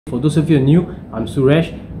For those of you who are new, I'm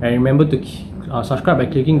Suresh, and remember to subscribe by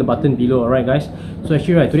clicking the button below. Alright guys, so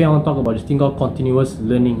actually today I want to talk about this thing called continuous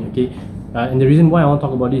learning. Okay, and the reason why I want to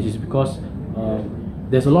talk about this is because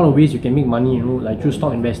there's a lot of ways you can make money, you know, like through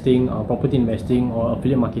stock investing, property investing, or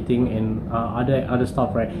affiliate marketing, and other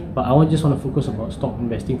stuff, right? But I just want to focus about stock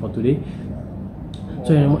investing for today.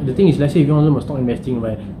 So the thing is, let's say if you want to learn about stock investing,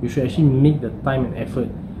 right, you should actually make the time and effort,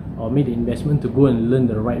 or make the investment to go and learn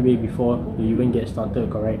the right way before you even get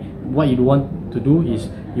started, correct? What you want to do is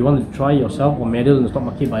you want to try yourself or meddle in the stock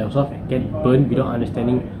market by yourself and get burned without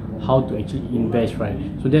understanding how to actually invest, right?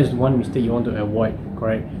 So that's one mistake you want to avoid,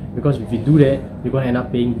 correct? Because if you do that, you're going to end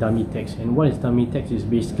up paying dummy tax. And what is dummy tax is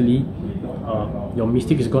basically your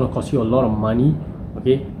mistake is going to cost you a lot of money,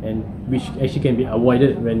 okay, and which actually can be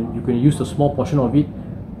avoided when you can use a small portion of it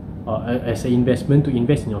as an investment to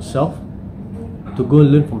invest in yourself, to go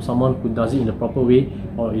and learn from someone who does it in the proper way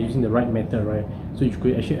or using the right method, right? So you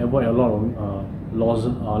could actually avoid a lot of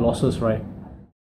losses, right?